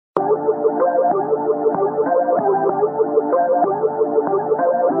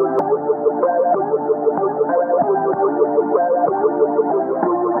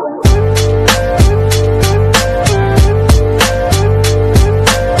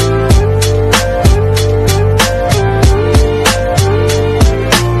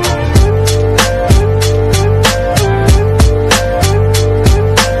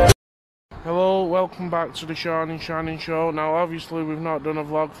Hello, welcome back to the Sean and Shannon show. Now obviously we've not done a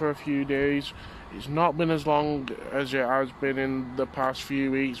vlog for a few days. It's not been as long as it has been in the past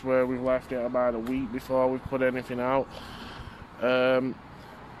few weeks, where we've left it about a week before we've put anything out. So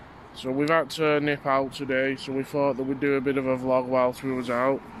we've had to nip out today, so we thought that we'd do a bit of a vlog whilst we was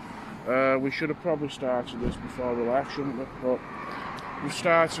out. We should have probably started this before we left, shouldn't we? But we've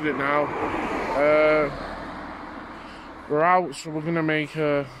started it now. We're out, so we're going to make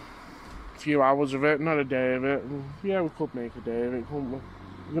a few hours of it, not a day of it. Yeah, we could make a day of it, couldn't we?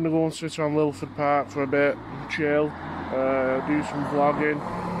 We're going to go and sit on llford Park for a bit, chill, do some vlogging.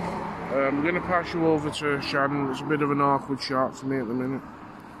 I'm going to pass you over to Shannon. It's a bit of an awkward shot for me at the minute.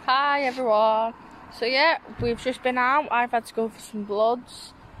 Hi everyone. So yeah, we've just been out. I've had to go for some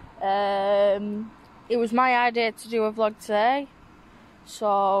bloods. It was my idea to do a vlog today,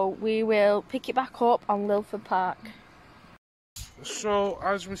 so we will pick it back up on llford Park. So,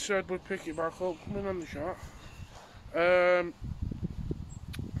 as we said, we'll pick it back up. Come in on the shot.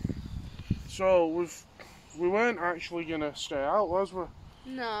 So, we weren't actually going to stay out, was we?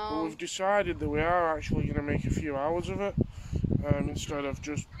 No. But we've decided that we are actually going to make a few hours of it. Instead of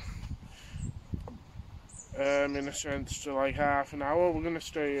just, in a sense, to like half an hour. We're going to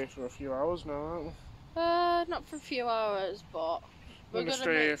stay here for a few hours now, aren't we? Not for a few hours, but we're going to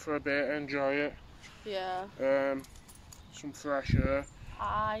stay here for a bit, enjoy it. Yeah. Some fresh air.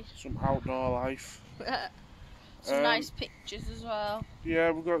 Hi. Some outdoor life. Some nice pictures as well.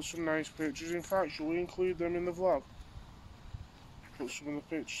 Yeah, we've got some nice pictures. In fact, shall we include them in the vlog? Put some of the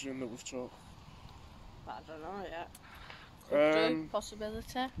pictures in that we've took. I don't know yet. Could do,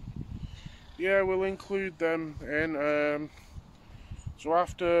 possibility. Yeah, we'll include them in. So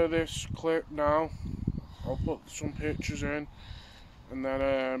after this clip now, I'll put some pictures in, and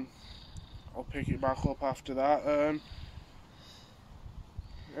then I'll pick it back up after that.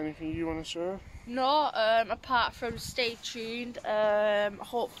 Anything you want to say? No, apart from stay tuned.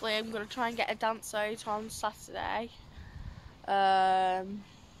 Hopefully I'm going to try and get a dance out on Saturday. The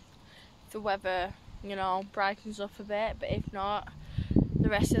weather, you know, brightens up a bit, but if not, the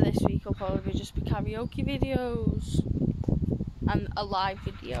rest of this week will probably just be karaoke videos and a live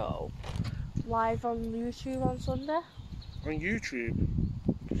video. Live on YouTube on Sunday. On YouTube?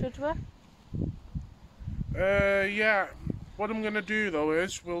 Should we? Yeah. What I'm going to do though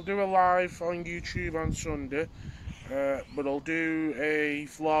is, we'll do a live on YouTube on Sunday, but I'll do a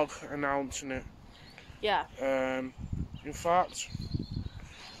vlog announcing it. Yeah. In fact,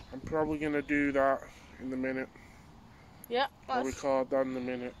 I'm probably going to do that in the minute. Yeah. I'll record that in the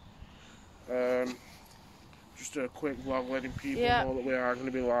minute. Just a quick vlog letting people know that we are going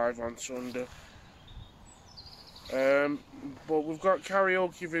to be live on Sunday. But we've got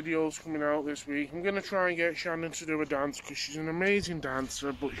karaoke videos coming out this week. I'm going to try and get Shannon to do a dance, because she's an amazing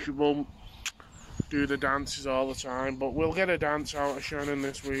dancer, but she won't do the dances all the time. But we'll get a dance out of Shannon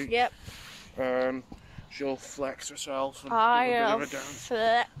this week. Yep. She'll flex herself and do a bit of a dance.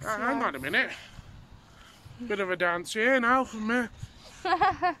 Hang on a minute. Bit of a dance here now for me.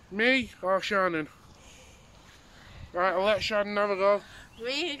 Me or Shannon? Right, I'll let Shannon have a go.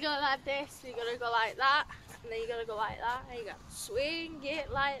 We go like this, you're going to go like that, and then you're going to go like that, and you got to swing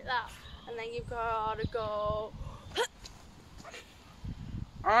it like that, and then you've got to go.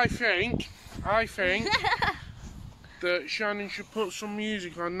 I think that Shannon should put some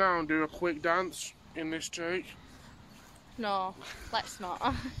music on now and do a quick dance in this take. No, let's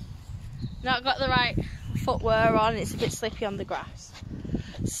not. Not got the right footwear on, it's a bit slippy on the grass.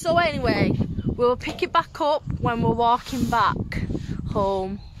 So anyway, we'll pick it back up when we're walking back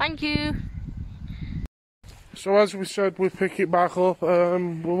home. Thank you. So as we said, we pick it back up. We're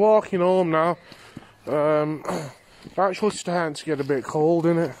walking home now. It's actually starting to get a bit cold,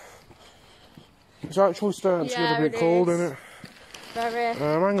 isn't it? It's actually starting to get a bit cold, isn't it? Very.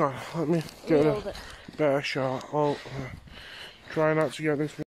 Hang on, let me get a better shot. Oh, try not to get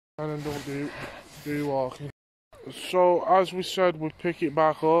this one and don't do walking. So as we said, we pick it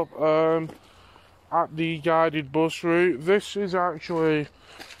back up at the guided bus route. This is actually,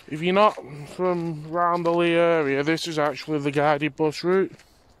 if you're not from round the Lee area, this is actually the guided bus route.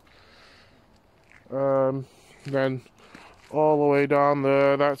 Then all the way down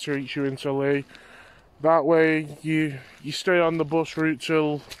there, that takes you into Lee. That way you stay on the bus route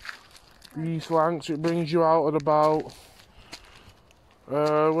till the East Lancs. It brings you out at about...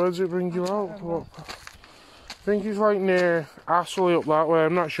 where does it bring you out? What? I think it's like near Astley up that way.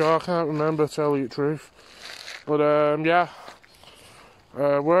 I'm not sure, I can't remember, to tell you the truth. But yeah,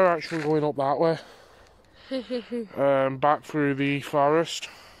 we're actually going up that way. Back through the forest.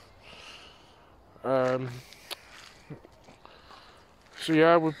 So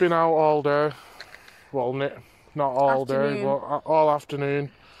yeah, we've been out all day. Well, not all day, but all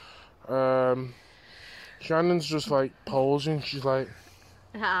afternoon. Shannon's just like posing. She's like,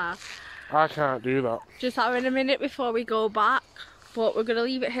 I can't do that. Just having a minute before we go back, but we're going to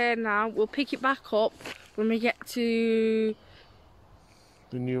leave it here now. We'll pick it back up when we get to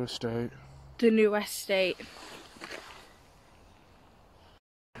the new estate.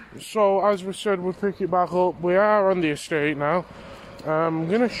 So, as we said, we'll pick it back up. We are on the estate now. I'm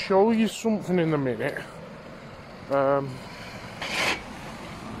going to show you something in a minute.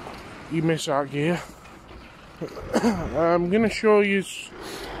 You miss that gear. I'm going to show you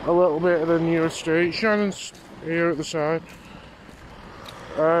a little bit of the new estate. Shannon's here at the side.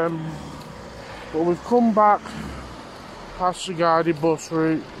 But we've come back past the guided bus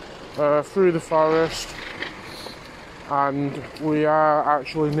route, through the forest, and we are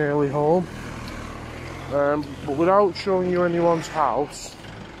actually nearly home. But without showing you anyone's house,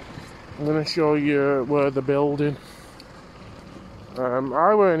 I'm going to show you where they're building.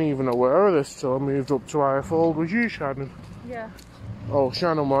 I weren't even aware of this till I moved up to llford. Was you, Shannon? Yeah. Oh,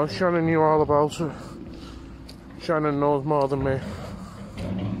 Shannon was. Shannon knew all about it. Shannon knows more than me.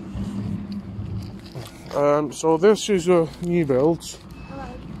 So this is a new build.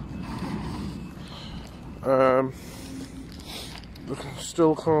 They're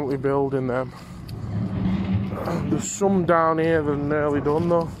still currently building them. There's some down here that are nearly done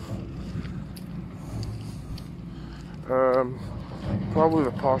though. Probably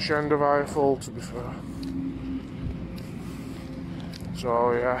the posh end of llford, to be fair.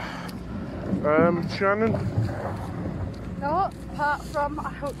 So yeah. Shannon? No, apart from, I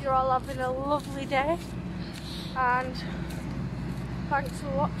hope you're all having a lovely day, and thanks for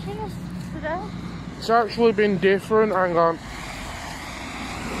watching us today. It's actually been different. Hang on.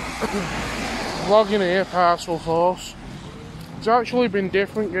 Vlogging here, parcel force. It's actually been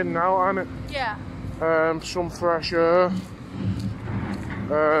different getting out, hasn't it? Yeah. Some fresh air.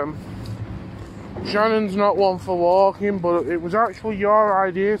 Shannon's not one for walking, but it was actually your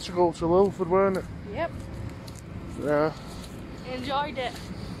idea to go to llford, weren't it? Yep. Yeah. Enjoyed it.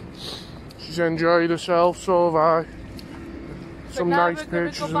 She's enjoyed herself, so have I. Some nice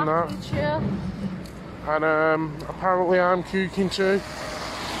pictures and that. And apparently I'm cooking too.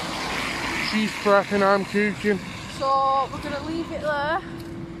 She's prepping, I'm cooking. So we're going to leave it there.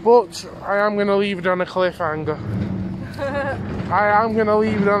 But I am going to leave it on a cliffhanger. I am going to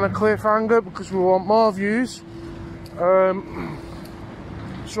leave it on a cliffhanger because we want more views.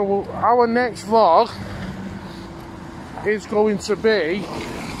 So our next vlog is going to be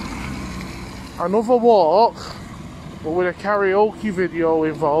another walk, but with a karaoke video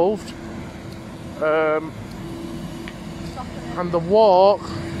involved. And the walk,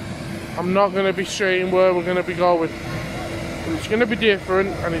 I'm not going to be saying where we're going to be going. But it's going to be different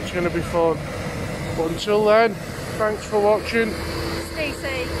and it's going to be fun. But until then, thanks for watching. Stay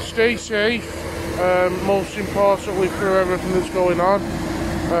safe. Stay safe. Most importantly, through everything that's going on.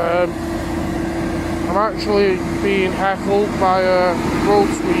 I'm actually being heckled by a road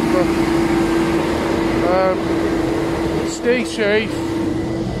sweeper. Stay safe.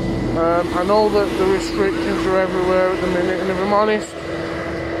 I know that the restrictions are everywhere at the minute, and if I'm honest,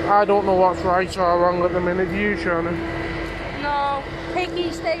 I don't know what's right or wrong at the minute. Do you, Shannon? No, take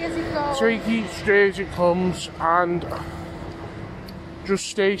each day as it goes. Take each day as it comes, and just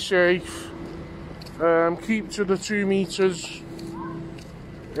stay safe. Keep to the 2 meters,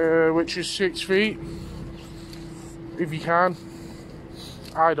 which is 6 feet, if you can.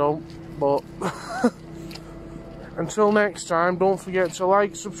 I don't, but until next time, don't forget to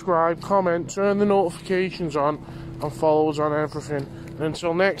like, subscribe, comment, turn the notifications on, and follow us on everything. And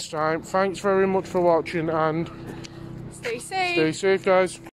until next time, thanks very much for watching, and stay safe. Stay safe, guys.